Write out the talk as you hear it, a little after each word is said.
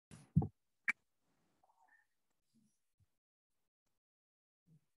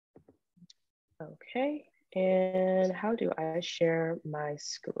Okay, and how do I share my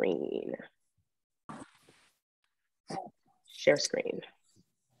screen? Share screen.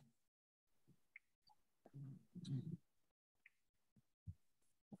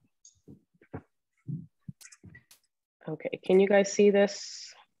 Okay, can you guys see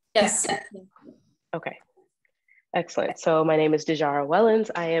this? Yes. Okay, excellent. So my name is Dejhara Wellons.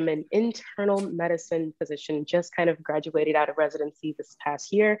 I am an internal medicine physician, just kind of graduated out of residency this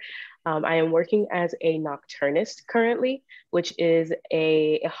past year. I am working as a nocturnist currently, which is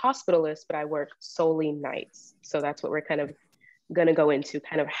a hospitalist, but I work solely nights. So that's what we're kind of gonna go into,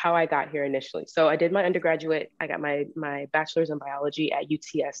 kind of how I got here initially. So I did my undergraduate, I got my bachelor's in biology at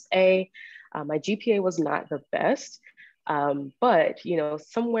UTSA. My GPA was not the best, but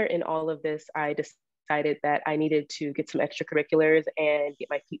somewhere in all of this, I decided that I needed to get some extracurriculars and get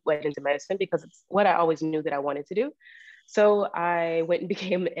my feet wet into medicine because it's what I always knew that I wanted to do. So I went and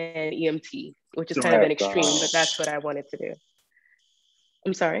became an EMT, which is kind of an extreme, but that's what I wanted to do.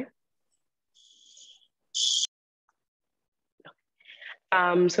 I'm sorry.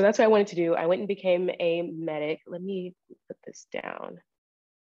 So that's what I wanted to do. I went and became a medic. Let me put this down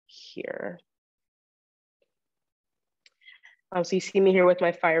here. So you see me here with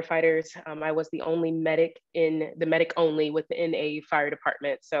my firefighters. I was the only medic only within a fire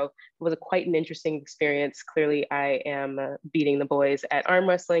department. So it was quite an interesting experience. Clearly I am beating the boys at arm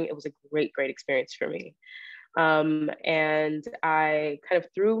wrestling. It was a great, great experience for me. And I kind of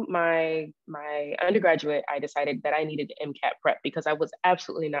through my undergraduate, I decided that I needed MCAT prep because I was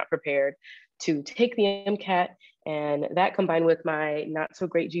absolutely not prepared to take the MCAT. And that combined with my not so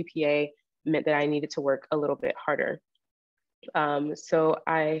great GPA meant that I needed to work a little bit harder. So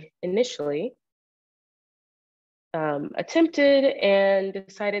I initially attempted and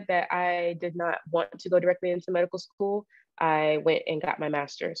decided that I did not want to go directly into medical school. I went and got my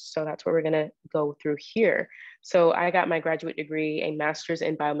master's. So that's what we're gonna go through here. So I got my graduate degree, a master's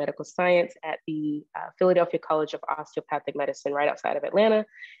in biomedical science at the Philadelphia College of Osteopathic Medicine right outside of Atlanta.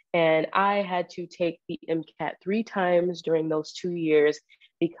 And I had to take the MCAT 3 times during those 2 years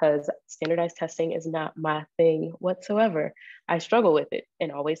because standardized testing is not my thing whatsoever. I struggle with it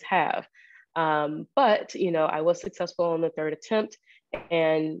and always have. But I was successful on the 3rd attempt,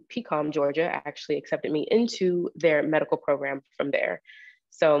 and PCOM Georgia actually accepted me into their medical program from there.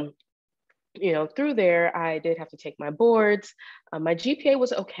 So, through there, I did have to take my boards. My GPA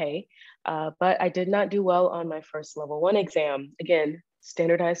was okay, but I did not do well on my first level 1 exam. Again,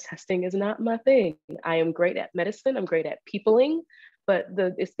 standardized testing is not my thing. I am great at medicine. I'm great at peopling, but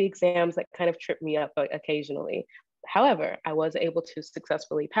it's the exams that kind of trip me up occasionally. However, I was able to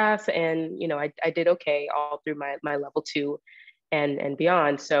successfully pass, and I did okay all through my level 2 and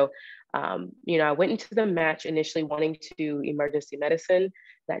beyond. So I went into the match initially wanting to do emergency medicine.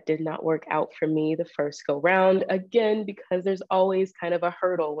 That did not work out for me the first go round, again, because there's always kind of a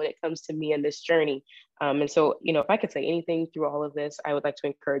hurdle when it comes to me in this journey. And so, if I could say anything through all of this, I would like to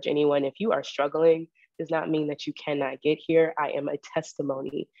encourage anyone, if you are struggling, does not mean that you cannot get here. I am a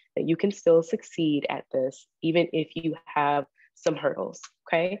testimony that you can still succeed at this, even if you have some hurdles,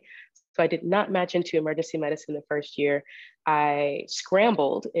 okay? So I did not match into emergency medicine the first year. I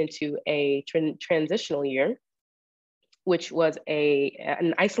scrambled into a transitional year, which was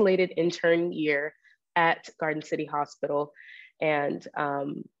an isolated intern year at Garden City Hospital. And,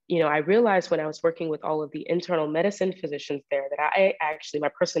 I realized when I was working with all of the internal medicine physicians there that my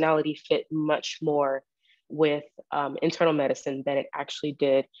personality fit much more with internal medicine than it actually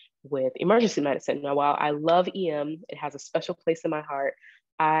did with emergency medicine. Now, while I love EM, it has a special place in my heart.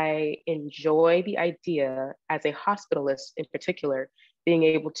 I enjoy the idea as a hospitalist in particular, being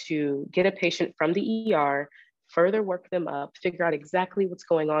able to get a patient from the ER, further work them up, figure out exactly what's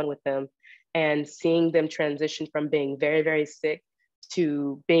going on with them, and seeing them transition from being very, very sick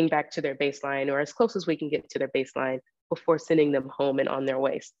to being back to their baseline, or as close as we can get to their baseline before sending them home and on their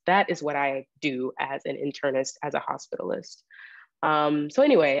way. That is what I do as an internist, as a hospitalist. So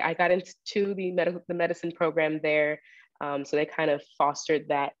anyway, I got into the medicine program there. So they kind of fostered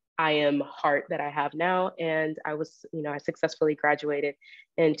that IM heart that I have now. And I successfully graduated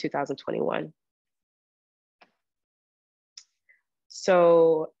in 2021.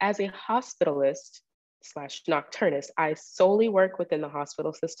 So as a hospitalist / nocturnist, I solely work within the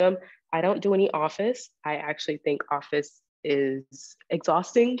hospital system. I don't do any office. I actually think office is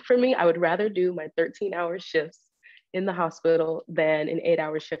exhausting for me. I would rather do my 13-hour shifts in the hospital than an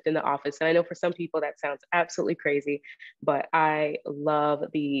 8-hour shift in the office. And I know for some people that sounds absolutely crazy, but I love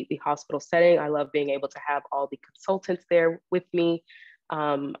the hospital setting. I love being able to have all the consultants there with me.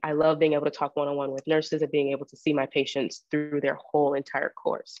 I love being able to talk one-on-one with nurses and being able to see my patients through their whole entire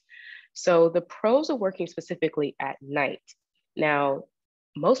course. So the pros of working specifically at night. Now,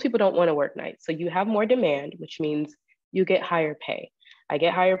 most people don't want to work nights. So you have more demand, which means you get higher pay. I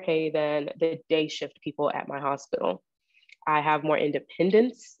get higher pay than the day shift people at my hospital. I have more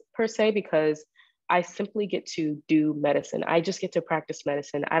independence per se because I simply get to do medicine. I just get to practice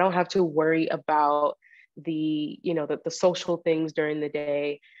medicine. I don't have to worry about the social things during the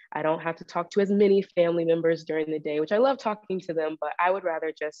day. I don't have to talk to as many family members during the day, which I love talking to them, but I would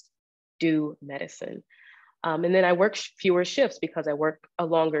rather just do medicine. And then I work fewer shifts because I work a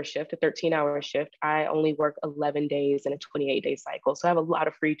longer shift, a 13-hour shift. I only work 11 days in a 28-day cycle. So I have a lot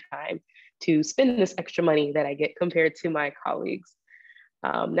of free time to spend this extra money that I get compared to my colleagues.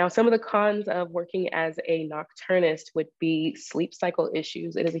 Now, some of the cons of working as a nocturnist would be sleep cycle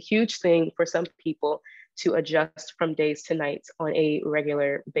issues. It is a huge thing for some people to adjust from days to nights on a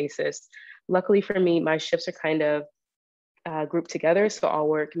regular basis. Luckily for me, my shifts are kind of grouped together. So I'll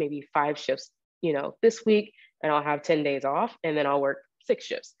work maybe 5 shifts, this week, and I'll have 10 days off, and then I'll work 6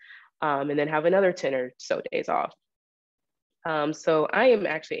 shifts, and then have another 10 or so days off. So I am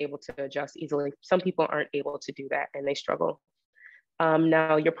actually able to adjust easily. Some people aren't able to do that and they struggle.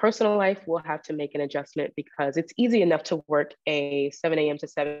 Now, your personal life will have to make an adjustment because it's easy enough to work a 7 a.m. to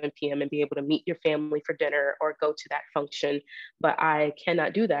 7 p.m. and be able to meet your family for dinner or go to that function. But I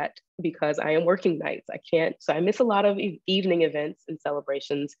cannot do that because I am working nights. I can't. So I miss a lot of evening events and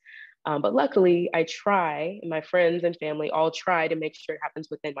celebrations. But luckily, I try, and my friends and family all try to make sure it happens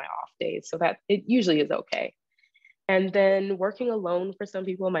within my off days so that it usually is okay. And then working alone for some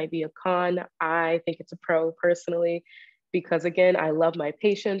people might be a con. I think it's a pro personally, because again, I love my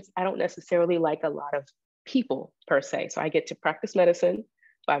patients. I don't necessarily like a lot of people per se. So I get to practice medicine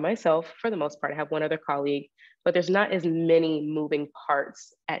by myself for the most part. I have one other colleague, but there's not as many moving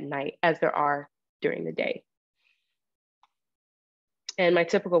parts at night as there are during the day. And my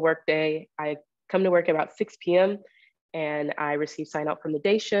typical work day, I come to work at about 6 p.m. and I receive sign out from the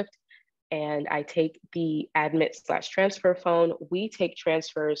day shift and I take the admit/transfer phone. We take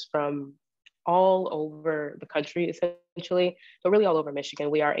transfers from all over the country, essentially, but really all over Michigan.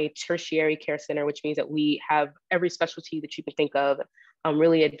 We are a tertiary care center, which means that we have every specialty that you can think of,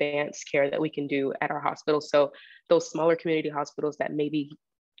 really advanced care that we can do at our hospital. So those smaller community hospitals that maybe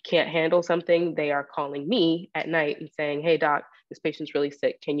can't handle something, they are calling me at night and saying, hey, doc, this patient's really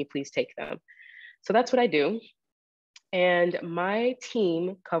sick. Can you please take them? So that's what I do. And my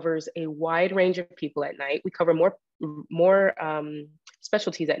team covers a wide range of people at night. We cover more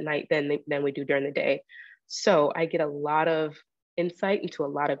specialties at night than we do during the day. So I get a lot of insight into a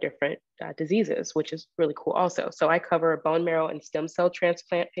lot of different diseases, which is really cool also. So I cover bone marrow and stem cell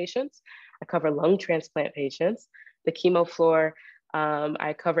transplant patients. I cover lung transplant patients, the chemo floor.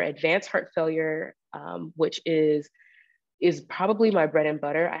 I cover advanced heart failure, which is probably my bread and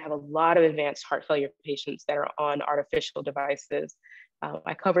butter. I have a lot of advanced heart failure patients that are on artificial devices.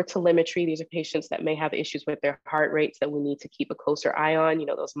 I cover telemetry. These are patients that may have issues with their heart rates that we need to keep a closer eye on.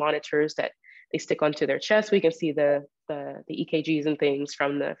 Those monitors that they stick onto their chest. We can see the EKGs and things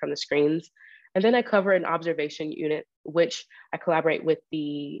from the screens. And then I cover an observation unit, which I collaborate with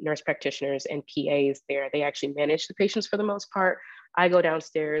the nurse practitioners and PAs there. They actually manage the patients for the most part. I go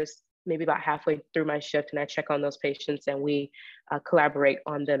downstairs maybe about halfway through my shift and I check on those patients and we collaborate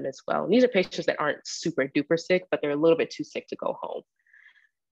on them as well. And these are patients that aren't super duper sick, but they're a little bit too sick to go home.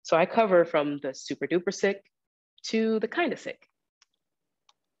 So I cover from the super duper sick to the kind of sick.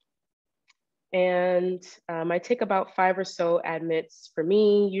 And I take about 5 or so admits for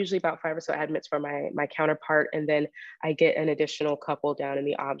me, usually about 5 or so admits for my counterpart. And then I get an additional couple down in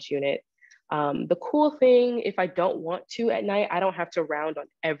the obs unit. The cool thing, if I don't want to at night, I don't have to round on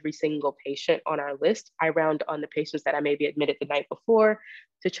every single patient on our list. I round on the patients that I may be admitted the night before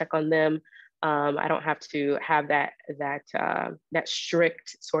to check on them. I don't have to have that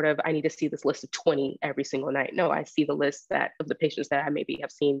strict sort of, I need to see this list of 20 every single night. No, I see the list of the patients that I maybe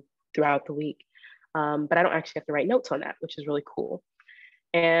have seen throughout the week. But I don't actually have to write notes on that, which is really cool.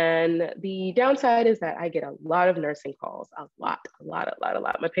 And the downside is that I get a lot of nursing calls, a lot.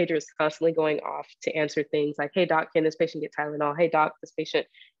 My pager is constantly going off to answer things like, hey, doc, can this patient get Tylenol? Hey, doc, this patient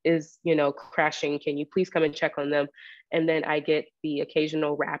is, crashing. Can you please come and check on them? And then I get the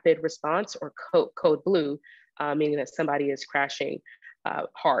occasional rapid response or code blue, meaning that somebody is crashing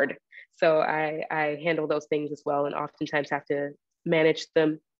hard. So I handle those things as well and oftentimes have to manage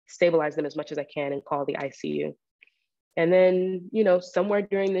them, stabilize them as much as I can and call the ICU. And then, somewhere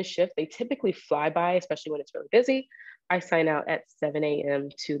during this shift, they typically fly by, especially when it's really busy. I sign out at 7 a.m.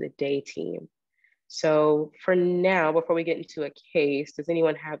 to the day team. So for now, before we get into a case, does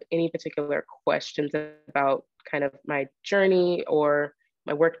anyone have any particular questions about kind of my journey or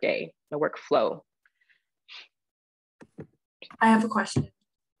my work day, my workflow. I have a question.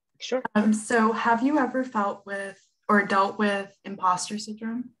 Sure. So have you ever felt with or dealt with imposter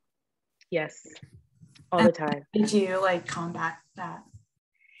syndrome? Yes, all the time. Did you like combat that?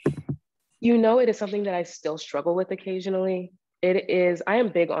 You know, it is something that I still struggle with occasionally. I am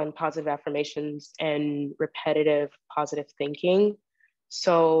big on positive affirmations and repetitive positive thinking.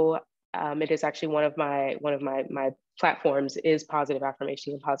 So it is actually one of my platforms is positive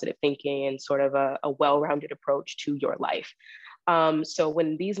affirmation and positive thinking and sort of a well-rounded approach to your life. So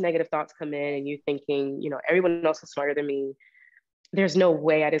when these negative thoughts come in and you're thinking, you know, everyone else is smarter than me, there's no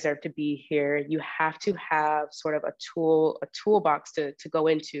way I deserve to be here. You have to have sort of a toolbox to go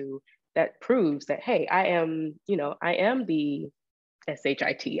into that proves that, hey, I am the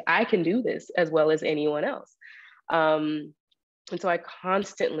SHIT. I can do this as well as anyone else. And so I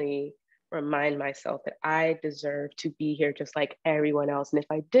constantly remind myself that I deserve to be here just like everyone else. And if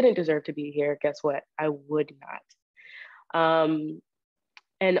I didn't deserve to be here, guess what? I would not.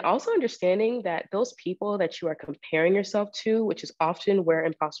 And also understanding that those people that you are comparing yourself to, which is often where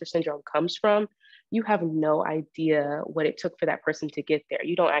imposter syndrome comes from, you have no idea what it took for that person to get there.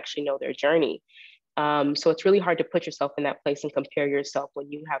 You don't actually know their journey. So it's really hard to put yourself in that place and compare yourself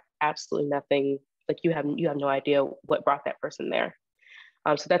when you have absolutely nothing, like you have no idea what brought that person there.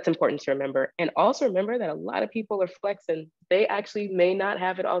 So that's important to remember. And also remember that a lot of people are flexing. They actually may not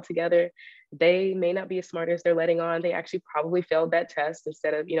have it all together. They may not be as smart as they're letting on. They actually probably failed that test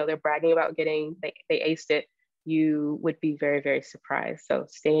instead of, they're bragging about they aced it. You would be very, very surprised. So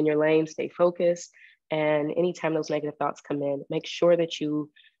stay in your lane, stay focused. And anytime those negative thoughts come in, make sure that you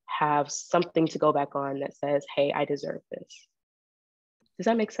have something to go back on that says, hey, I deserve this. Does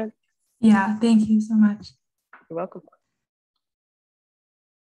that make sense? Yeah, thank you so much. You're welcome.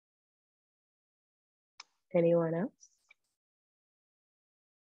 Anyone else?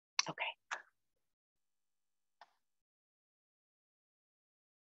 Okay.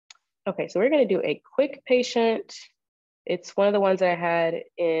 Okay, so we're going to do a quick patient. It's one of the ones I had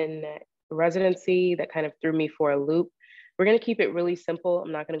in residency that kind of threw me for a loop. We're going to keep it really simple.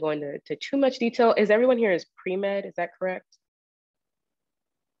 I'm not going to go into too much detail. Is everyone here is pre-med? Is that correct?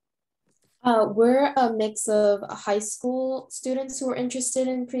 We're a mix of high school students who are interested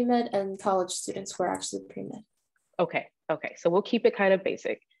in pre-med and college students who are actually pre-med. Okay, so we'll keep it kind of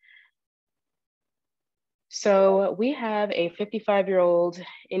basic. So we have a 55-year-old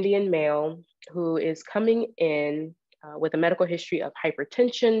Indian male who is coming in with a medical history of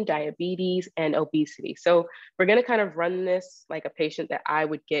hypertension, diabetes, and obesity. So we're gonna kind of run this like a patient that I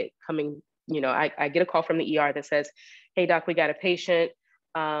would get coming, I get a call from the ER that says, hey doc, we got a patient.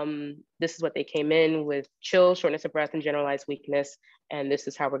 This is what they came in with: chills, shortness of breath, and generalized weakness. And this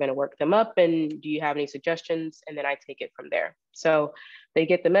is how we're going to work them up. And do you have any suggestions? And then I take it from there. So they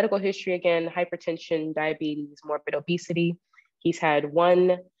get the medical history again: hypertension, diabetes, morbid obesity. He's had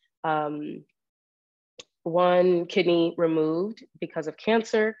one kidney removed because of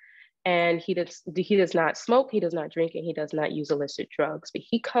cancer. And he does not smoke, he does not drink, and he does not use illicit drugs. But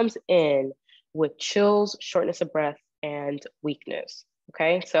he comes in with chills, shortness of breath, and weakness.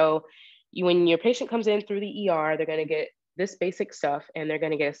 Okay, so when your patient comes in through the ER, they're going to get this basic stuff and they're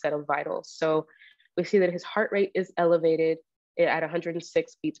going to get a set of vitals. So we see that his heart rate is elevated at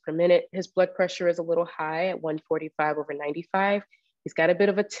 106 beats per minute. His blood pressure is a little high at 145/95. He's got a bit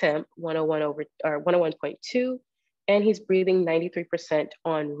of a temp, 101.2, and he's breathing 93%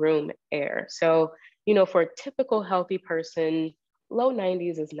 on room air. So, for a typical healthy person, low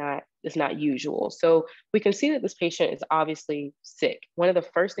 90s is not usual. So we can see that this patient is obviously sick. One of the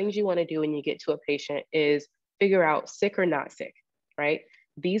first things you want to do when you get to a patient is figure out sick or not sick, right?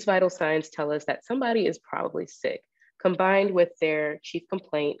 These vital signs tell us that somebody is probably sick. Combined with their chief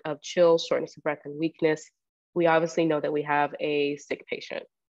complaint of chills, shortness of breath, and weakness, we obviously know that we have a sick patient.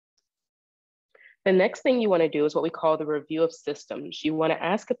 The next thing you want to do is what we call the review of systems. You want to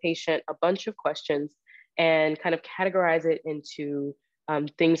ask a patient a bunch of questions and kind of categorize it into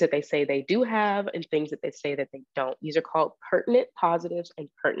things that they say they do have and things that they say that they don't. These are called pertinent positives and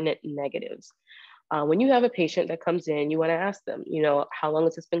pertinent negatives. When you have a patient that comes in, you want to ask them, how long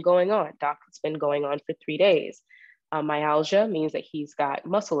has this been going on? Doc, it's been going on for 3 days. Myalgia means that he's got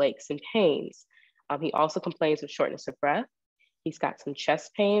muscle aches and pains. He also complains of shortness of breath. He's got some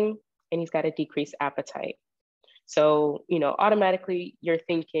chest pain, and he's got a decreased appetite. So, automatically you're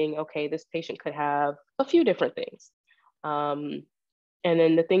thinking, okay, this patient could have a few different things. And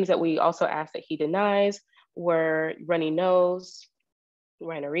then the things that we also asked that he denies were runny nose,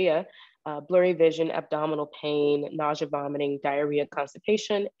 rhinorrhea, blurry vision, abdominal pain, nausea, vomiting, diarrhea,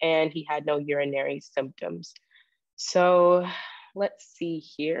 constipation, and he had no urinary symptoms. So let's see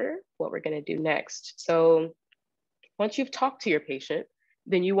here what we're gonna do next. So once you've talked to your patient,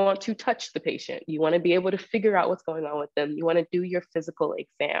 then you want to touch the patient. You wanna be able to figure out what's going on with them. You wanna do your physical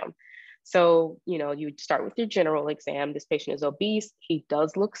exam. So, you start with your general exam. This patient is obese. He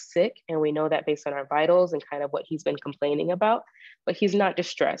does look sick. And we know that based on our vitals and kind of what he's been complaining about, but he's not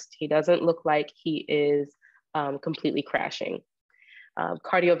distressed. He doesn't look like he is completely crashing.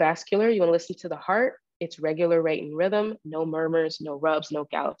 Cardiovascular, you wanna listen to the heart. It's regular rate and rhythm, no murmurs, no rubs, no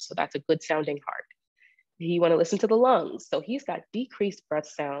gallops. So that's a good sounding heart. You wanna listen to the lungs. So he's got decreased breath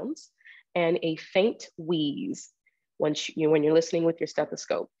sounds and a faint wheeze when you're listening with your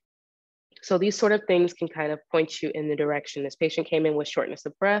stethoscope. So these sort of things can kind of point you in the direction. This patient came in with shortness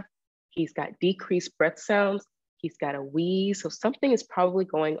of breath. He's got decreased breath sounds. He's got a wheeze. So something is probably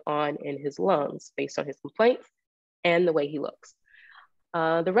going on in his lungs based on his complaints and the way he looks.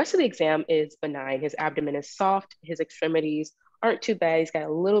 The rest of the exam is benign. His abdomen is soft. His extremities aren't too bad. He's got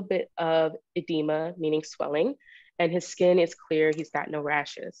a little bit of edema, meaning swelling, and his skin is clear. He's got no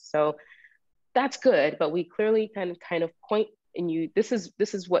rashes. So that's good, but we clearly can kind of point this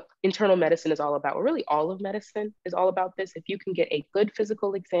is what internal medicine is all about. Or really all of medicine is all about this. If you can get a good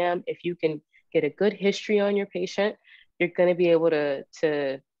physical exam, if you can get a good history on your patient, you're gonna be able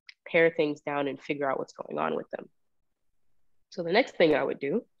to pare things down and figure out what's going on with them. So the next thing I would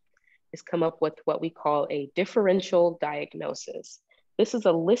do is come up with what we call a differential diagnosis. This is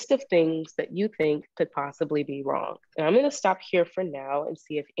a list of things that you think could possibly be wrong. And I'm gonna stop here for now and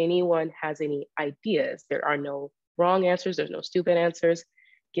see if anyone has any ideas. There are no wrong answers, there's no stupid answers.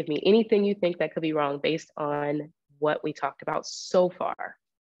 Give me anything you think that could be wrong based on what we talked about so far.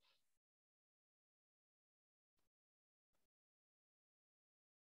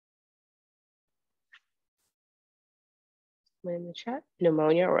 In the chat,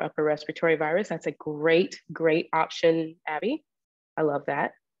 pneumonia or upper respiratory virus. That's a great option, Abby. I love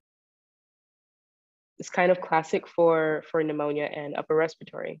that. It's kind of classic for pneumonia and upper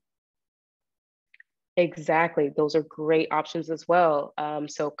respiratory. Exactly, those are great options as well.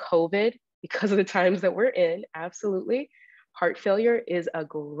 So COVID, because of the times that we're in, absolutely. Heart failure is a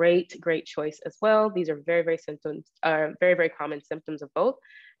great choice as well. These are very common symptoms of both,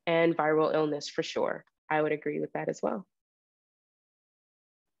 and viral illness for sure. I would agree with that as well.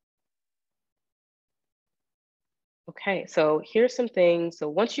 Okay, so here's some things. So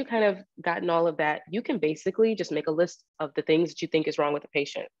once you kind of gotten all of that, you can basically just make a list of the things that you think is wrong with the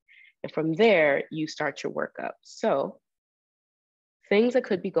patient. And from there, you start your workup. So things that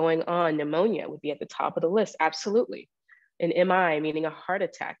could be going on, pneumonia would be at the top of the list, absolutely. An MI, meaning a heart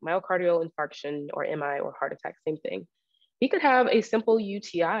attack, myocardial infarction, or MI or heart attack, same thing. He could have a simple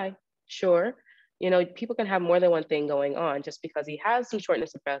UTI, sure. People can have more than one thing going on. Just because he has some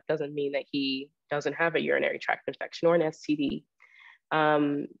shortness of breath doesn't mean that he doesn't have a urinary tract infection or an STD.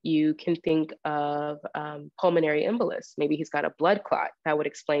 You can think of pulmonary embolus. Maybe he's got a blood clot. That would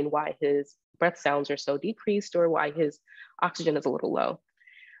explain why his breath sounds are so decreased or why his oxygen is a little low.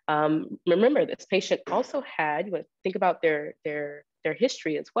 Remember, this patient also had, you want to think about their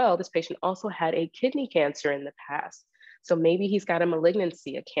history as well. This patient also had a kidney cancer in the past. So maybe he's got a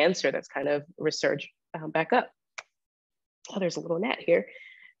malignancy, a cancer that's kind of resurged back up. Oh, there's a little gnat here.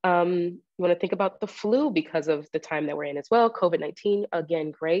 You want to think about the flu because of the time that we're in as well. COVID-19,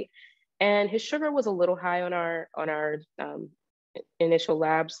 again, great. And his sugar was a little high on our initial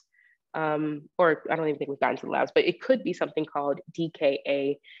labs, or I don't even think we've gotten to the labs, but it could be something called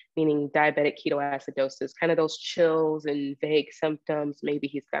DKA, meaning diabetic ketoacidosis, kind of those chills and vague symptoms. Maybe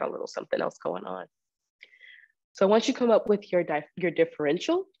he's got a little something else going on. So once you come up with your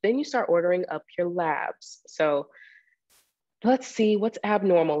differential, then you start ordering up your labs. So let's see what's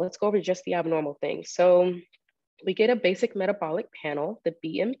abnormal. Let's go over just the abnormal things. So we get a basic metabolic panel, the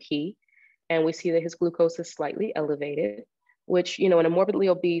BMP, and we see that his glucose is slightly elevated, which, in a morbidly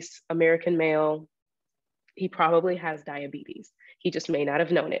obese American male, he probably has diabetes. He just may not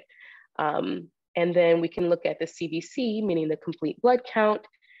have known it. And then we can look at the CBC, meaning the complete blood count,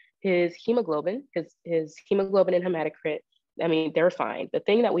 his hemoglobin, his hemoglobin and hematocrit, they're fine. The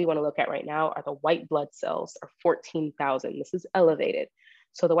thing that we want to look at right now are the white blood cells, are 14,000. This is elevated.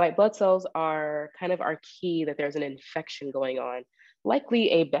 So the white blood cells are kind of our key that there's an infection going on, likely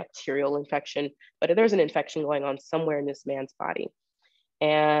a bacterial infection, but there's an infection going on somewhere in this man's body.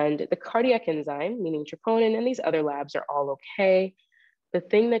 And the cardiac enzyme, meaning troponin, and these other labs are all okay. The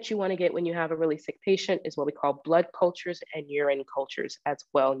thing that you want to get when you have a really sick patient is what we call blood cultures and urine cultures as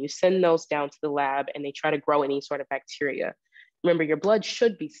well. And you send those down to the lab and they try to grow any sort of bacteria. Remember, your blood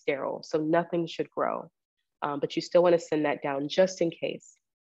should be sterile, so nothing should grow, but you still want to send that down just in case.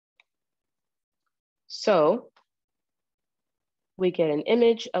 So we get an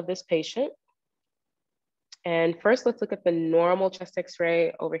image of this patient. And first, let's look at the normal chest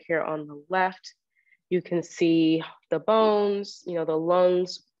X-ray over here on the left. You can see the bones, the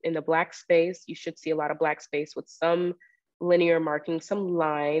lungs in the black space. You should see a lot of black space with some linear marking, some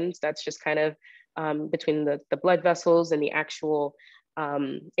lines. That's just kind of between the blood vessels and the actual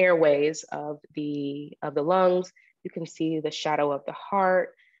airways of the lungs. You can see the shadow of the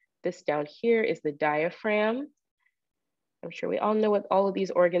heart. This down here is the diaphragm. I'm sure we all know what all of these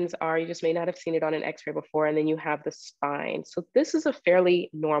organs are. You just may not have seen it on an X-ray before. And then you have the spine. So this is a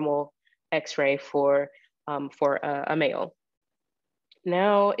fairly normal X-ray for a male.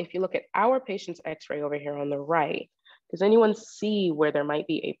 Now, if you look at our patient's X-ray over here on the right, does anyone see where there might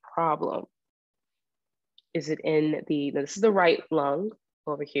be a problem? Is it in this is the right lung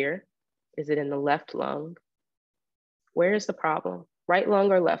over here. Is it in the left lung? Where is the problem? Right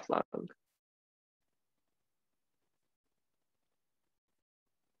lung or left lung?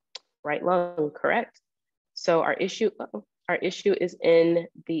 Right lung, correct. So our issue is in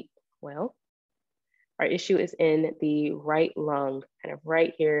the right lung, kind of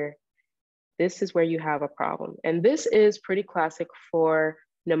right here. This is where you have a problem. And this is pretty classic for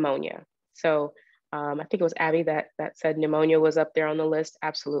pneumonia. So I think it was Abby that said pneumonia was up there on the list.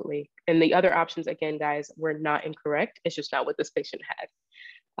 Absolutely. And the other options, again, guys, were not incorrect. It's just not what this patient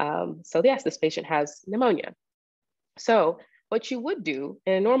had. So yes, this patient has pneumonia. So what you would do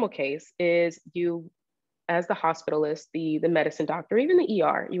in a normal case is you, as the hospitalist, the medicine doctor, even the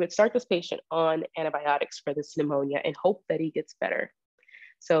ER, you would start this patient on antibiotics for this pneumonia and hope that he gets better.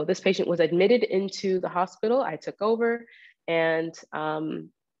 So this patient was admitted into the hospital. I took over and,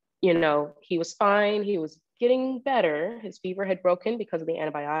 he was fine. He was getting better. His fever had broken because of the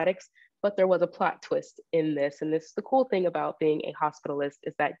antibiotics, but there was a plot twist in this. And this is the cool thing about being a hospitalist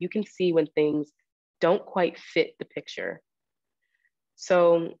is that you can see when things don't quite fit the picture.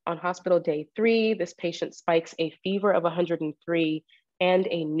 So on hospital day 3, this patient spikes a fever of 103 and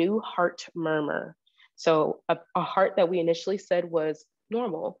a new heart murmur. So a heart that we initially said was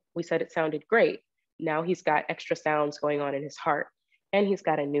normal. We said it sounded great. Now he's got extra sounds going on in his heart and he's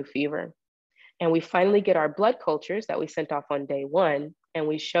got a new fever. And we finally get our blood cultures that we sent off on day 1 and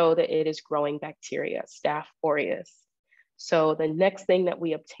we show that it is growing bacteria, Staph aureus. So the next thing that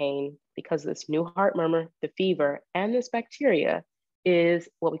we obtain because of this new heart murmur, the fever, and this bacteria is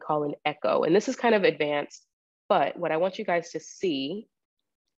what we call an echo. And this is kind of advanced, but what I want you guys to see,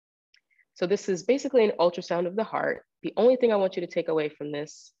 so this is basically an ultrasound of the heart. The only thing I want you to take away from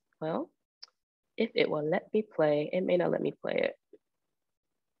this, well, if it will let me play, it may not let me play it.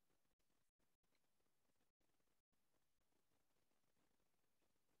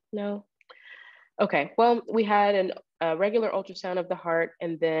 No? Okay, well, we had a regular ultrasound of the heart,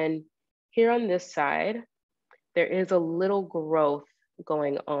 and then here on this side, there is a little growth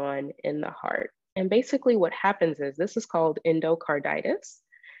going on in the heart. And basically what happens is this is called endocarditis.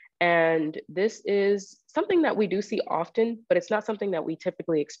 And this is something that we do see often, but it's not something that we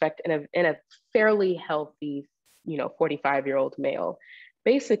typically expect in a fairly healthy, 45-year-old male.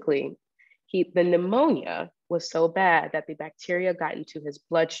 Basically, the pneumonia was so bad that the bacteria got into his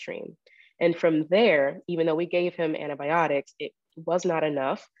bloodstream. And from there, even though we gave him antibiotics, it was not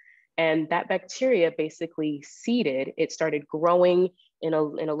enough. And that bacteria basically seeded, it started growing in a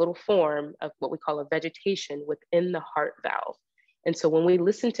little form of what we call a vegetation within the heart valve. And so when we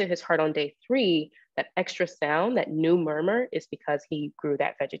listen to his heart on day 3, that extra sound, that new murmur is because he grew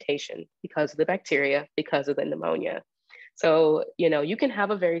that vegetation, because of the bacteria, because of the pneumonia. So, you can have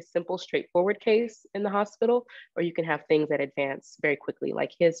a very simple, straightforward case in the hospital, or you can have things that advance very quickly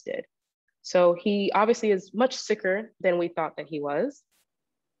like his did. So he obviously is much sicker than we thought that he was.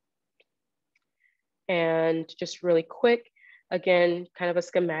 And just really quick, again, kind of a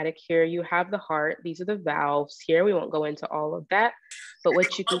schematic here. You have the heart. These are the valves here. We won't go into all of that, but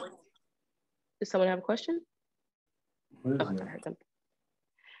what you can, does someone have a question? Oh, I heard them.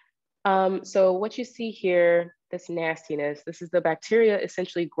 So what you see here, this nastiness, this is the bacteria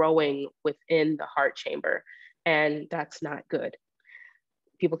essentially growing within the heart chamber, and that's not good.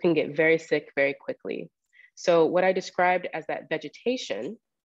 People can get very sick very quickly. So what I described as that vegetation,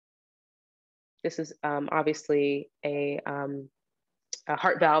 this is obviously a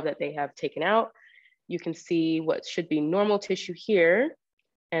heart valve that they have taken out. You can see what should be normal tissue here,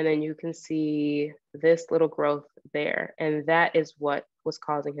 and then you can see this little growth there. And that is what was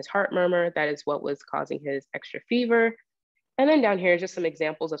causing his heart murmur. That is what was causing his extra fever. And then down here, just some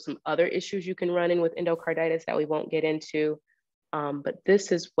examples of some other issues you can run in with endocarditis that we won't get into. But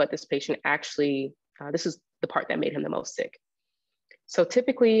this is what this patient actually, this is the part that made him the most sick. So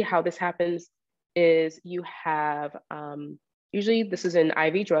typically how this happens is you have Usually this is in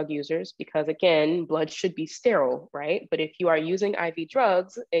IV drug users because again, blood should be sterile, right? But if you are using IV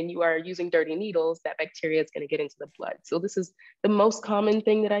drugs and you are using dirty needles, that bacteria is going to get into the blood. So this is the most common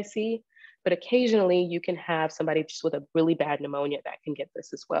thing that I see, but occasionally you can have somebody just with a really bad pneumonia that can get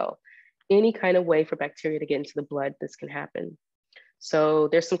this as well. Any kind of way for bacteria to get into the blood, this can happen. So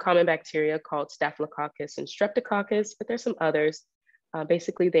there's some common bacteria called Staphylococcus and Streptococcus, but there's some others.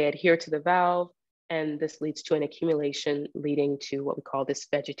 Basically, they adhere to the valve, and this leads to an accumulation leading to what we call this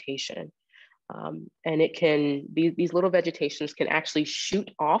vegetation. And it can, these little vegetations can actually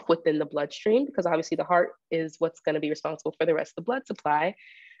shoot off within the bloodstream because obviously the heart is what's going to be responsible for the rest of the blood supply.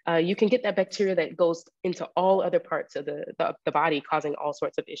 You can get that bacteria that goes into all other parts of the body, causing all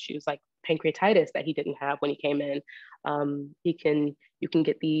sorts of issues like pancreatitis that he didn't have when he came in. You can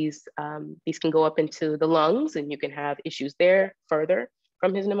get these can go up into the lungs and you can have issues there further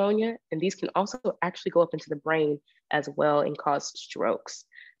from his pneumonia. And these can also actually go up into the brain as well and cause strokes.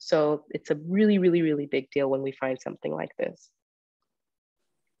 So it's a really, really, really big deal when we find something like this.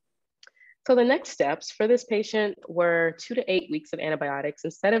 So the next steps for this patient were 2 to 8 weeks of antibiotics.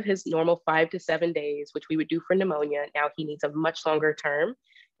 Instead of his normal 5 to 7 days, which we would do for pneumonia, now he needs a much longer term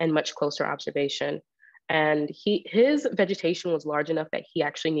and much closer observation. And his vegetation was large enough that he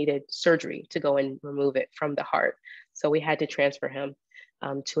actually needed surgery to go and remove it from the heart. So we had to transfer him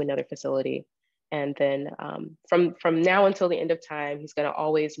to another facility. And then from now until the end of time, he's going to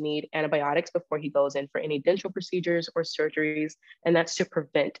always need antibiotics before he goes in for any dental procedures or surgeries. And that's to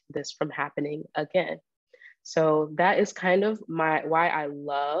prevent this from happening again. So that is kind of why I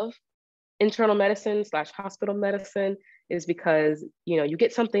love internal medicine / hospital medicine, is because, you know, you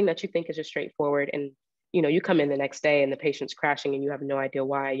get something that you think is just straightforward, and, you know, you come in the next day and the patient's crashing and you have no idea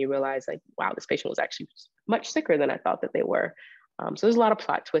why. You realize like, wow, this patient was actually much sicker than I thought that they were. So there's a lot of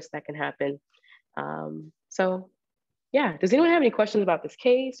plot twists that can happen. So yeah, does anyone have any questions about this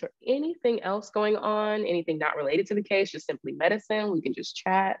case or anything else going on? Anything not related to the case, just simply medicine? We can just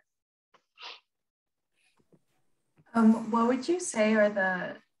chat. What would you say are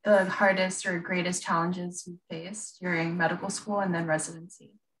the hardest or greatest challenges you faced during medical school and then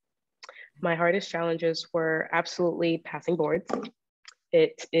residency? My hardest challenges were absolutely passing boards.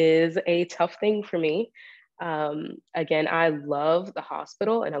 It is a tough thing for me. Again, I love the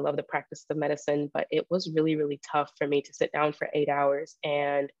hospital and I love the practice of medicine, but it was really, really tough for me to sit down for 8 hours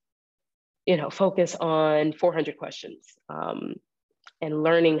and, you know, focus on 400 questions. And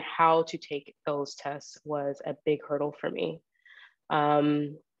learning how to take those tests was a big hurdle for me.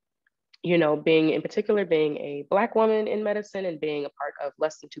 You know, being a Black woman in medicine and being a part of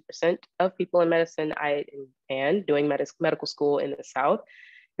less than 2% of people in medicine, and doing medical school in the South,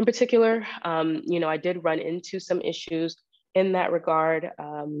 in particular, you know, I did run into some issues in that regard.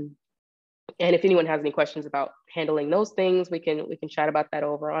 And if anyone has any questions about handling those things, we can chat about that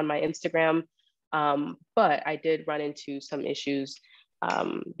over on my Instagram. But I did run into some issues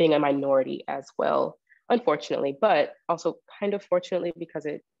being a minority as well, unfortunately, but also kind of fortunately, because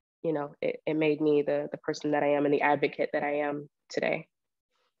it, you know, it made me the person that I am and the advocate that I am today.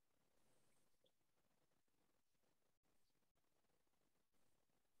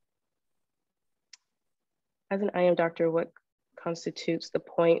 As an IM doctor, what constitutes the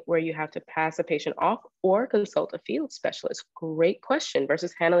point where you have to pass a patient off or consult a field specialist? Great question.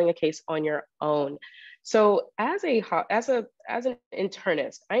 Versus handling a case on your own. So as an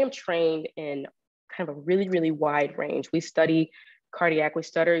internist, I am trained in kind of a really, really wide range. We study cardiac, we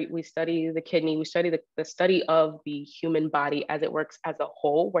study the kidney, we study the study of the human body as it works as a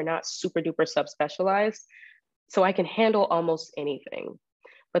whole. We're not super duper subspecialized. So I can handle almost anything.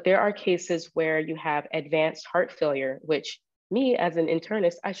 But there are cases where you have advanced heart failure, which me as an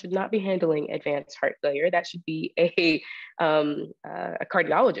internist, I should not be handling advanced heart failure. That should be a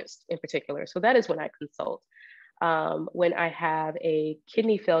cardiologist in particular. So that is when I consult. When I have a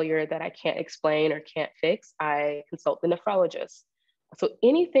kidney failure that I can't explain or can't fix, I consult the nephrologist. So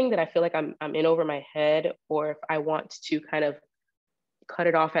anything that I feel like I'm in over my head, or if I want to kind of cut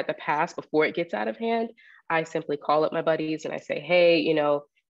it off at the pass before it gets out of hand, I simply call up my buddies and I say, hey, you know,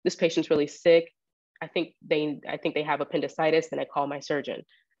 this patient's really sick. I think they have appendicitis, and I call my surgeon.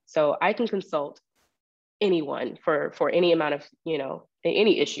 So I can consult anyone for any amount of, you know,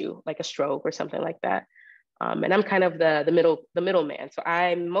 any issue like a stroke or something like that. And I'm kind of the middleman. So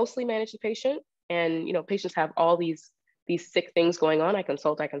I mostly manage the patient, and, you know, patients have all these sick things going on. I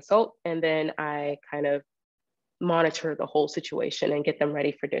consult, and then I kind of monitor the whole situation and get them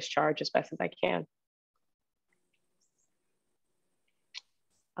ready for discharge as best as I can.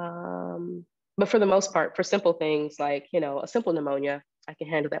 But for the most part, for simple things like, you know, a simple pneumonia, I can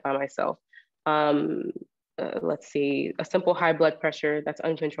handle that by myself. let's see, a simple high blood pressure that's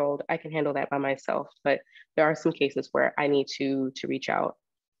uncontrolled, I can handle that by myself. But there are some cases where I need to reach out.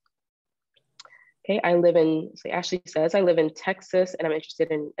 Okay, so Ashley says, I live in Texas and I'm interested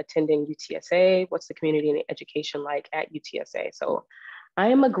in attending UTSA. What's the community and education like at UTSA? So I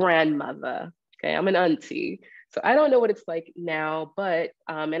am a grandmother, okay, I'm an auntie. So I don't know what it's like now, but,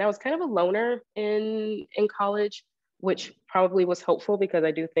 and I was kind of a loner in college, which probably was helpful because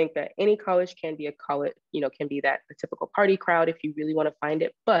I do think that any college can be a college, can be that the typical party crowd if you really want to find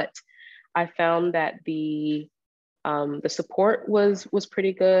it. But I found that the support was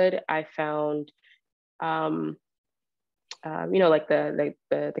pretty good. I found like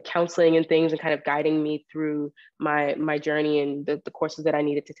the counseling and things and kind of guiding me through my journey and the courses that I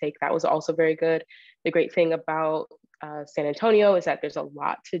needed to take. That was also very good. The great thing about San Antonio is that there's a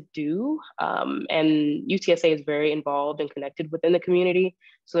lot to do, and UTSA is very involved and connected within the community.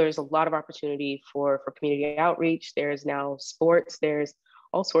 So there's a lot of opportunity for community outreach. There's now sports, there's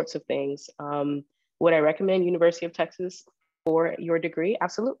all sorts of things. Would I recommend University of Texas for your degree?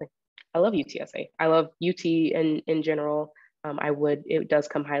 Absolutely. I love UTSA. I love UT in general. It does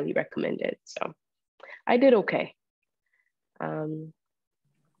come highly recommended. So I did okay.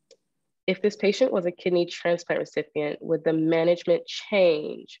 If this patient was a kidney transplant recipient, would the management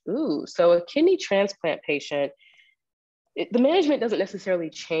change? Ooh, so a kidney transplant patient, the management doesn't necessarily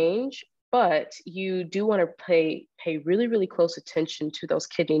change, but you do want to pay really, really close attention to those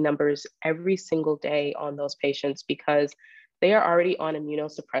kidney numbers every single day on those patients because they are already on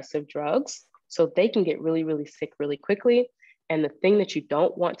immunosuppressive drugs. So they can get really, really sick really quickly. And the thing that you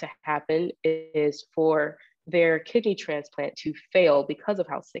don't want to happen is for their kidney transplant to fail because of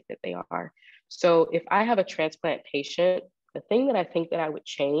how sick that they are. So if I have a transplant patient, the thing that I think that I would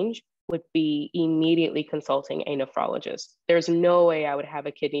change would be immediately consulting a nephrologist. There's no way I would have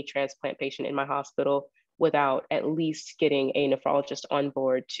a kidney transplant patient in my hospital without at least getting a nephrologist on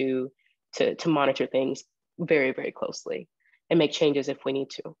board to monitor things very, very closely and make changes if we need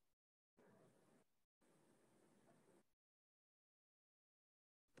to.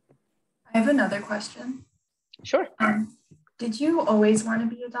 I have another question. Sure. Did you always want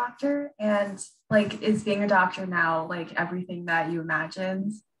to be a doctor? And like, is being a doctor now like everything that you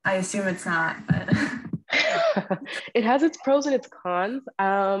imagined? I assume it's not, but. It has its pros and its cons.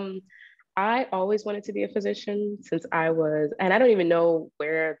 I always wanted to be a physician since and I don't even know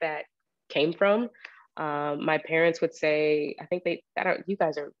where that came from. My parents would say, you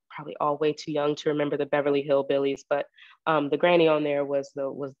guys are probably all way too young to remember the Beverly Hillbillies, but the granny on there was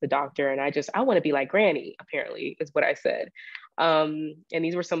the doctor. And I want to be like Granny, apparently, is what I said. And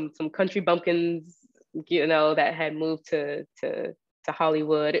these were some country bumpkins, that had moved to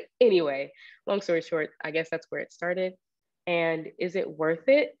Hollywood. Anyway, long story short, I guess that's where it started. And is it worth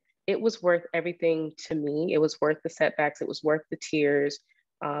it? It was worth everything to me. It was worth the setbacks. It was worth the tears.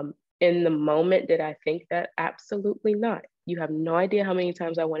 In the moment, did I think that? Absolutely not. You have no idea how many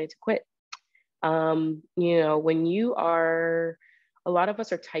times I wanted to quit. When a lot of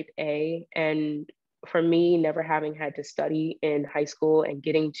us are type A, and for me, never having had to study in high school and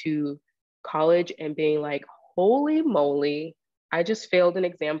getting to college and being like, holy moly, I just failed an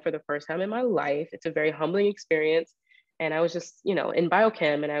exam for the first time in my life. It's a very humbling experience. And I was just, in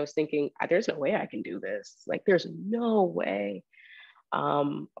biochem, and I was thinking, there's no way I can do this. Like, there's no way.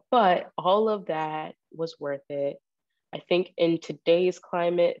 But all of that was worth it. I think in today's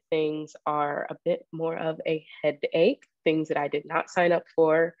climate, things are a bit more of a headache, things that I did not sign up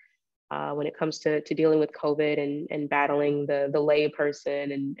for when it comes to dealing with COVID and battling the lay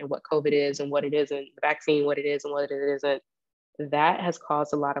person and what COVID is and what it isn't, the vaccine, what it is and what it isn't. That has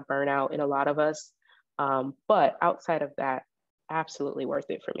caused a lot of burnout in a lot of us. But outside of that, absolutely worth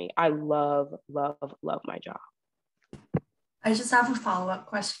it for me. I love, love, love my job. I just have a follow-up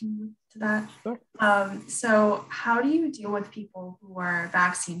question to that. Sure. So how do you deal with people who are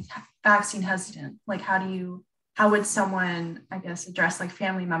vaccine hesitant? Like, how would someone, I guess, address like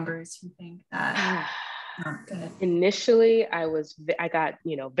family members who think that aren't good? Initially, I got,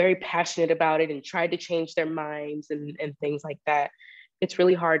 very passionate about it and tried to change their minds and things like that. It's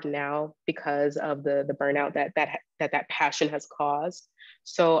really hard now because of the burnout that passion has caused.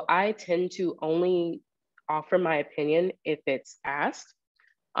 So I tend to only offer my opinion if it's asked,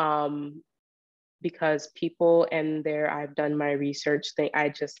 because people I've done my research thing.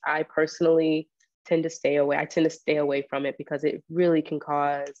 I personally tend to stay away. I tend to stay away from it because it really can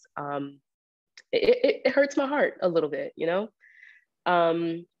cause, it hurts my heart a little bit,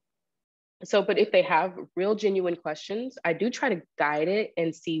 but if they have real genuine questions, I do try to guide it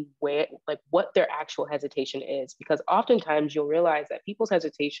and see what their actual hesitation is, because oftentimes you'll realize that people's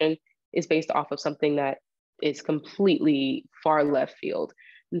hesitation is based off of something that is completely far left field.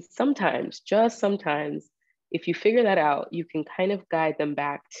 And sometimes, just sometimes, if you figure that out, you can kind of guide them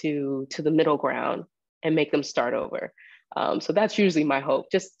back to the middle ground and make them start over. So that's usually my hope,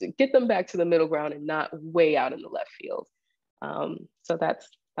 just to get them back to the middle ground and not way out in the left field. So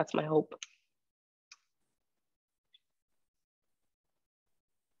that's my hope.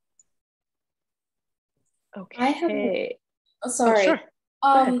 Okay. I have, sorry.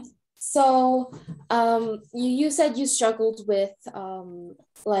 Oh, sure. So you said you struggled with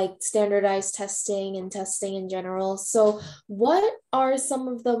like standardized testing and testing in general. So what are some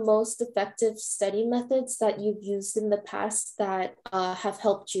of the most effective study methods that you've used in the past that have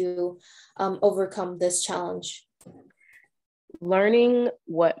helped you overcome this challenge? Learning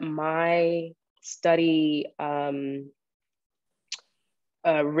what my study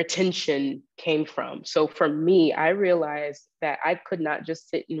retention came from. So for me, I realized that I could not just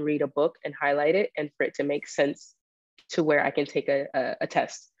sit and read a book and highlight it and for it to make sense to where I can take a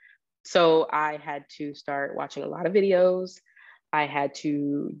test. So I had to start watching a lot of videos. I had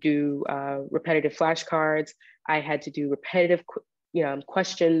to do repetitive flashcards. I had to do repetitive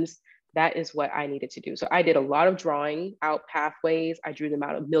questions. That is what I needed to do. So I did a lot of drawing out pathways. I drew them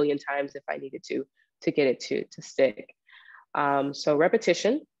out a million times if I needed to get it to stick. So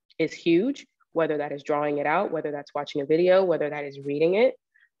repetition is huge, whether that is drawing it out, whether that's watching a video, whether that is reading it.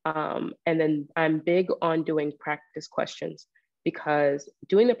 And then I'm big on doing practice questions, because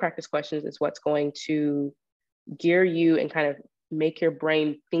doing the practice questions is what's going to gear you and kind of make your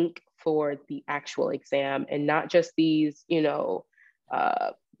brain think for the actual exam, and not just these,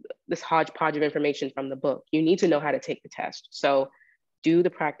 this hodgepodge of information from the book. You need to know how to take the test. So do the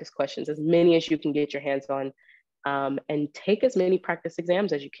practice questions, as many as you can get your hands on. And take as many practice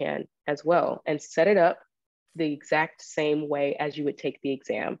exams as you can as well, and set it up the exact same way as you would take the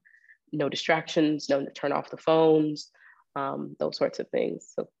exam. No distractions, no turn off the phones, those sorts of things.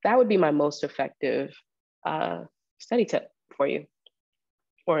 So that would be my most effective study tip for you,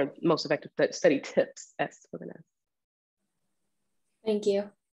 or most effective study tips, as we're gonna. Thank you.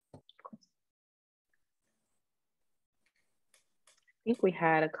 I think we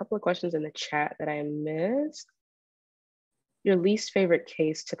had a couple of questions in the chat that I missed. Your least favorite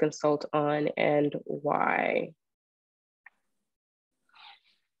case to consult on and why?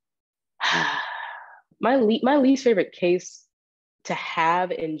 My least favorite case to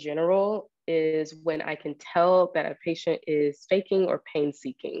have in general is when I can tell that a patient is faking or pain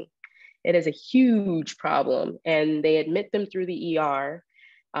seeking. It is a huge problem, and they admit them through the ER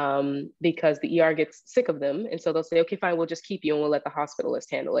because the ER gets sick of them. And so they'll say, okay, fine, we'll just keep you and we'll let the hospitalist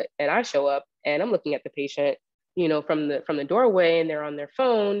handle it. And I show up and I'm looking at the patient, from the doorway, and they're on their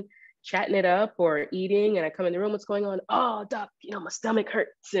phone chatting it up or eating. And I come in the room, what's going on? Oh, doc, my stomach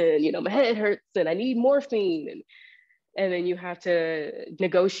hurts, and my head hurts, and I need morphine. And then you have to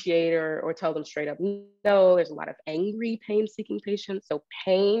negotiate or tell them straight up, no. There's a lot of angry pain-seeking patients. So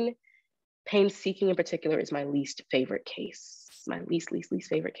pain-seeking in particular is my least favorite case. My least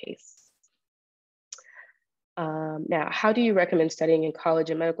favorite case. Now, how do you recommend studying in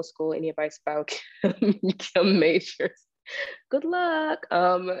college and medical school? Any advice about chem majors? Good luck.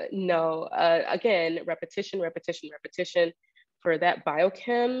 No, again, repetition. For that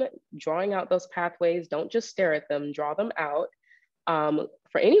biochem, drawing out those pathways, don't just stare at them, draw them out.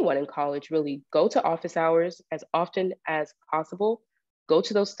 For anyone in college, really go to office hours as often as possible. Go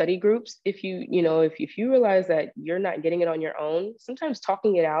to those study groups. If you realize that you're not getting it on your own, sometimes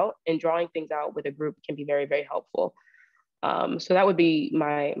talking it out and drawing things out with a group can be very, very helpful. So that would be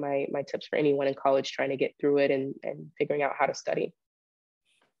my tips for anyone in college trying to get through it and figuring out how to study.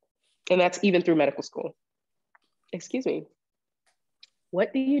 And that's even through medical school. Excuse me.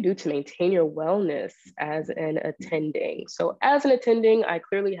 What do you do to maintain your wellness as an attending? So as an attending, I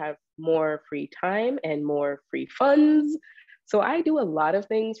clearly have more free time and more free funds. So I do a lot of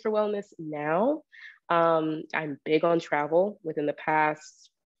things for wellness now. I'm big on travel. Within the past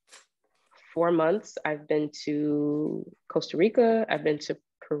 4 months, I've been to Costa Rica, I've been to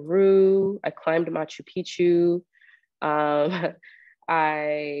Peru, I climbed Machu Picchu.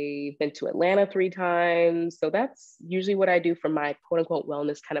 I've been to Atlanta 3 times. So that's usually what I do for my quote unquote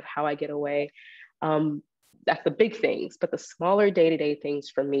wellness, kind of how I get away. That's the big things, but the smaller day-to-day things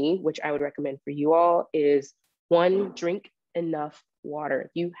for me, which I would recommend for you all, is 1, drink enough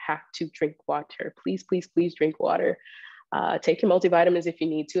water. You have to drink water. Please, please, please drink water. Take your multivitamins if you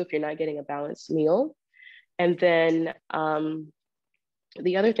need to, if you're not getting a balanced meal. And then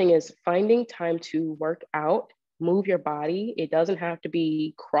the other thing is finding time to work out, move your body. It doesn't have to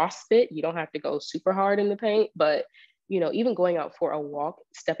be CrossFit. You don't have to go super hard in the paint, but even going out for a walk,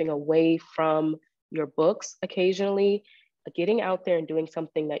 stepping away from your books occasionally, getting out there and doing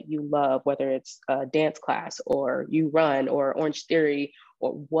something that you love, whether it's a dance class or you run or Orange Theory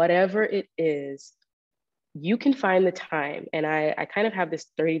or whatever it is, you can find the time. And I kind of have this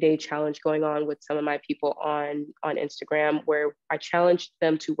 30-day challenge going on with some of my people on Instagram, where I challenge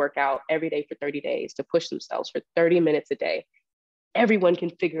them to work out every day for 30 days, to push themselves for 30 minutes a day. Everyone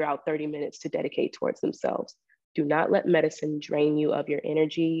can figure out 30 minutes to dedicate towards themselves. Do not let medicine drain you of your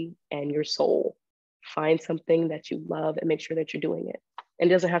energy and your soul. Find something that you love and make sure that you're doing it. And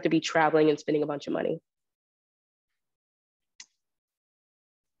it doesn't have to be traveling and spending a bunch of money.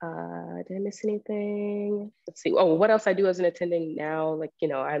 Did I miss anything? Let's see. Oh, what else I do as an attending now? Like, you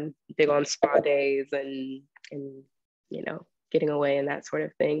know, I'm big on spa days and you know, getting away and that sort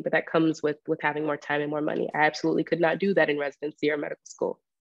of thing. But that comes with having more time and more money. I absolutely could not do that in residency or medical school.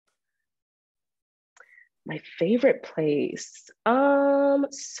 My favorite place.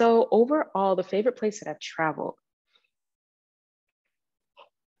 So overall, the favorite place that I've traveled,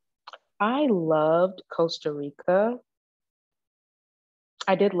 I loved Costa Rica.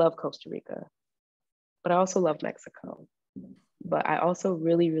 I did love Costa Rica, but I also love Mexico. But I also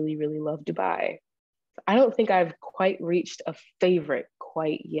really, really, really love Dubai. I don't think I've quite reached a favorite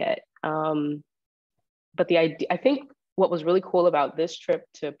quite yet. But the idea, I think what was really cool about this trip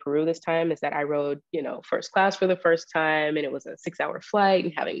to Peru this time is that I rode, you know, first class for the first time, and it was a 6-hour flight,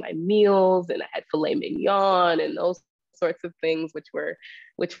 and having my meals, and I had filet mignon and those sorts of things, which were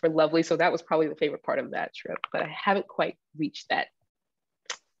lovely. So that was probably the favorite part of that trip, but I haven't quite reached that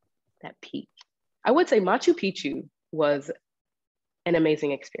peak. I would say Machu Picchu was an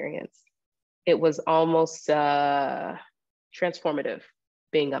amazing experience. It was almost transformative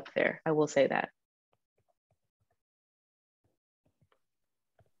being up there. I will say that.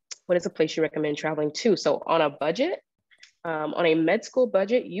 What is a place you recommend traveling to? So on a budget, on a med school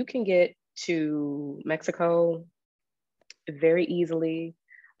budget, you can get to Mexico very easily.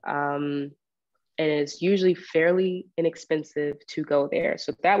 And it's usually fairly inexpensive to go there.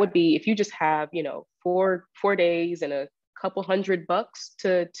 So that would be, if you just have, you know, four days and a couple $100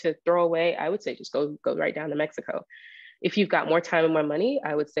 to throw away, I would say just go right down to Mexico. If you've got more time and more money,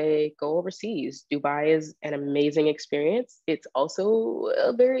 I would say go overseas. Dubai is an amazing experience. It's also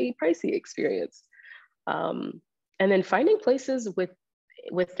a very pricey experience. And then finding places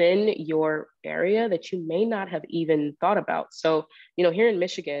within your area that you may not have even thought about. So, you know, here in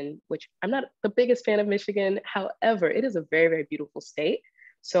Michigan, which I'm not the biggest fan of Michigan, however, it is a very, very beautiful state.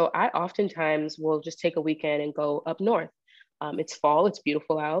 So I oftentimes will just take a weekend and go up north. It's fall, it's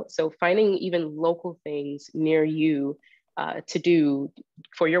beautiful out. So finding even local things near you to do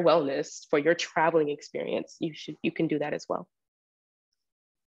for your wellness, for your traveling experience, you can do that as well.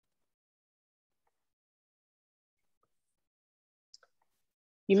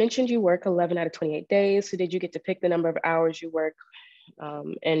 You mentioned you work 11 out of 28 days. So did you get to pick the number of hours you work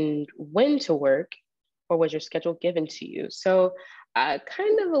and when to work, or was your schedule given to you? So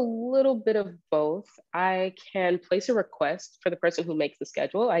kind of a little bit of both. I can place a request for the person who makes the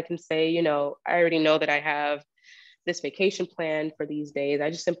schedule. I can say, you know, I already know that I have this vacation plan for these days.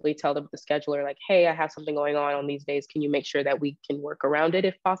 I just simply tell the scheduler, like, hey, I have something going on these days. Can you make sure that we can work around it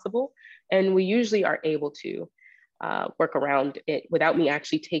if possible? And we usually are able to work around it without me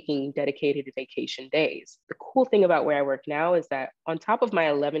actually taking dedicated vacation days. The cool thing about where I work now is that on top of my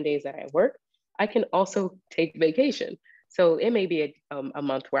 11 days that I work, I can also take vacation. So it may be a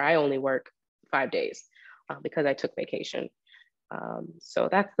month where I only work 5 days because I took vacation. So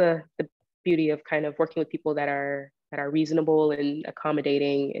that's the beauty of kind of working with people that are reasonable and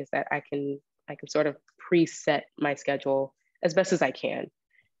accommodating, is that I can sort of preset my schedule as best as I can.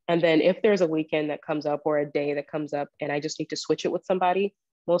 And then if there's a weekend that comes up or a day that comes up and I just need to switch it with somebody,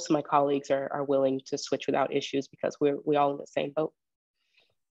 most of my colleagues are willing to switch without issues because we're all in the same boat.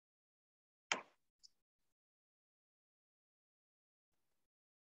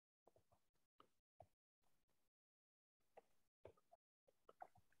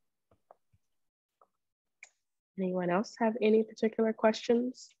 Anyone else have any particular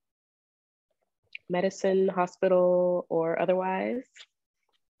questions? Medicine, hospital, or otherwise?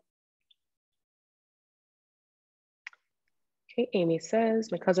 Okay, Amy says,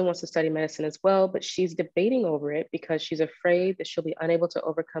 my cousin wants to study medicine as well, but she's debating over it because she's afraid that she'll be unable to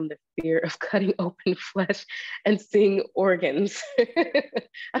overcome the fear of cutting open flesh and seeing organs.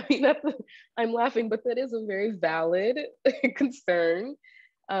 I mean, I'm laughing, but that is a very valid concern.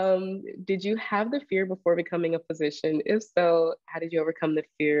 Did you have the fear before becoming a physician? If so, how did you overcome the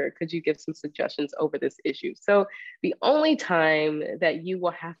fear? Could you give some suggestions over this issue? So the only time that you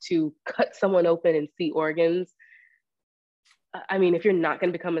will have to cut someone open and see organs, I mean, if you're not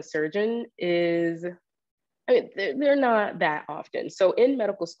going to become a surgeon is, I mean, they're not that often. So in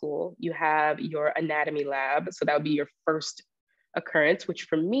medical school, you have your anatomy lab. So that would be your first occurrence, which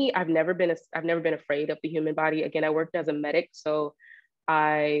for me, I've never been afraid of the human body. Again, I worked as a medic. So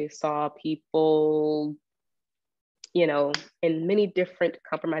I saw people, you know, in many different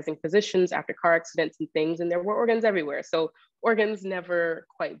compromising positions after car accidents and things, and there were organs everywhere. So organs never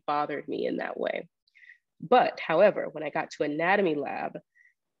quite bothered me in that way. But however, when I got to anatomy lab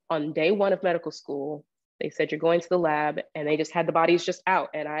on day one of medical school, they said, you're going to the lab, and they just had the bodies just out.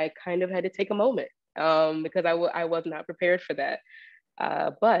 And I kind of had to take a moment because I was not prepared for that.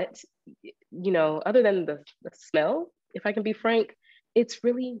 But, you know, other than the smell, if I can be frank, it's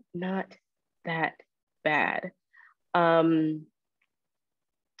really not that bad.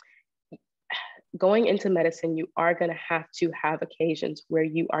 Going into medicine, you are going to have occasions where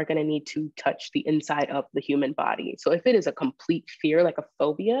you are going to need to touch the inside of the human body. So if it is a complete fear, like a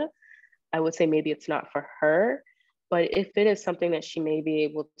phobia, I would say maybe it's not for her. But if it is something that she may be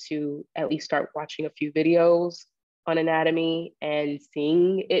able to at least start watching a few videos on anatomy and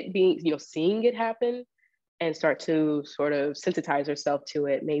seeing it happen and start to sort of sensitize herself to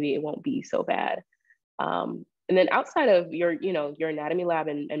it, maybe it won't be so bad. And then outside of your anatomy lab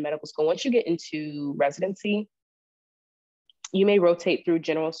and medical school, once you get into residency, you may rotate through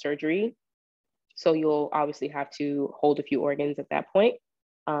general surgery. So you'll obviously have to hold a few organs at that point.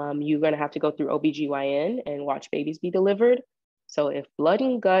 You're going to have to go through OBGYN and watch babies be delivered. So if blood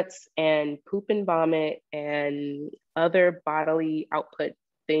and guts and poop and vomit and other bodily output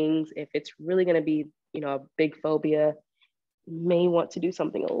things, if it's really going to be, you know, a big phobia, you may want to do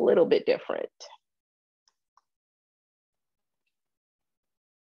something a little bit different.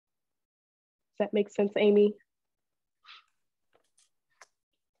 Does that make sense, Amy?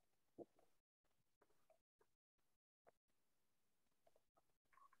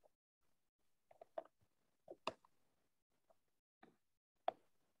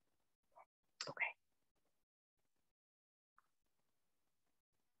 Okay.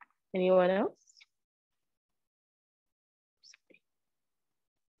 Anyone else?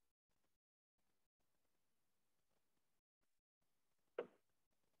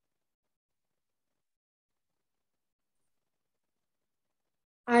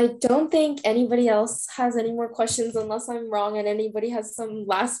 I don't think anybody else has any more questions unless I'm wrong and anybody has some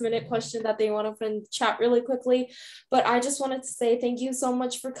last minute question that they want to put in the chat really quickly. But I just wanted to say thank you so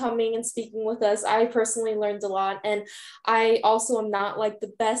much for coming and speaking with us. I personally learned a lot, and I also am not like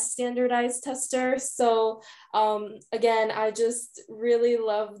the best standardized tester. So again, I just really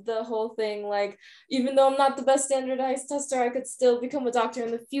love the whole thing. Like, even though I'm not the best standardized tester, I could still become a doctor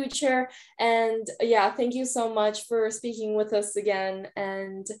in the future. And yeah, thank you so much for speaking with us again.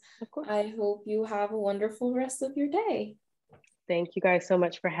 And I hope you have a wonderful rest of your day. Thank you guys so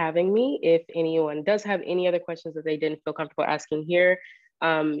much for having me. If anyone does have any other questions that they didn't feel comfortable asking here, you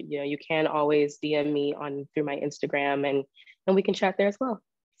know, you can always DM me through my Instagram, and we can chat there as well.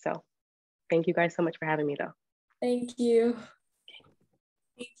 So thank you guys so much for having me though. Thank you.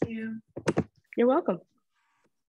 Thank you. You're welcome.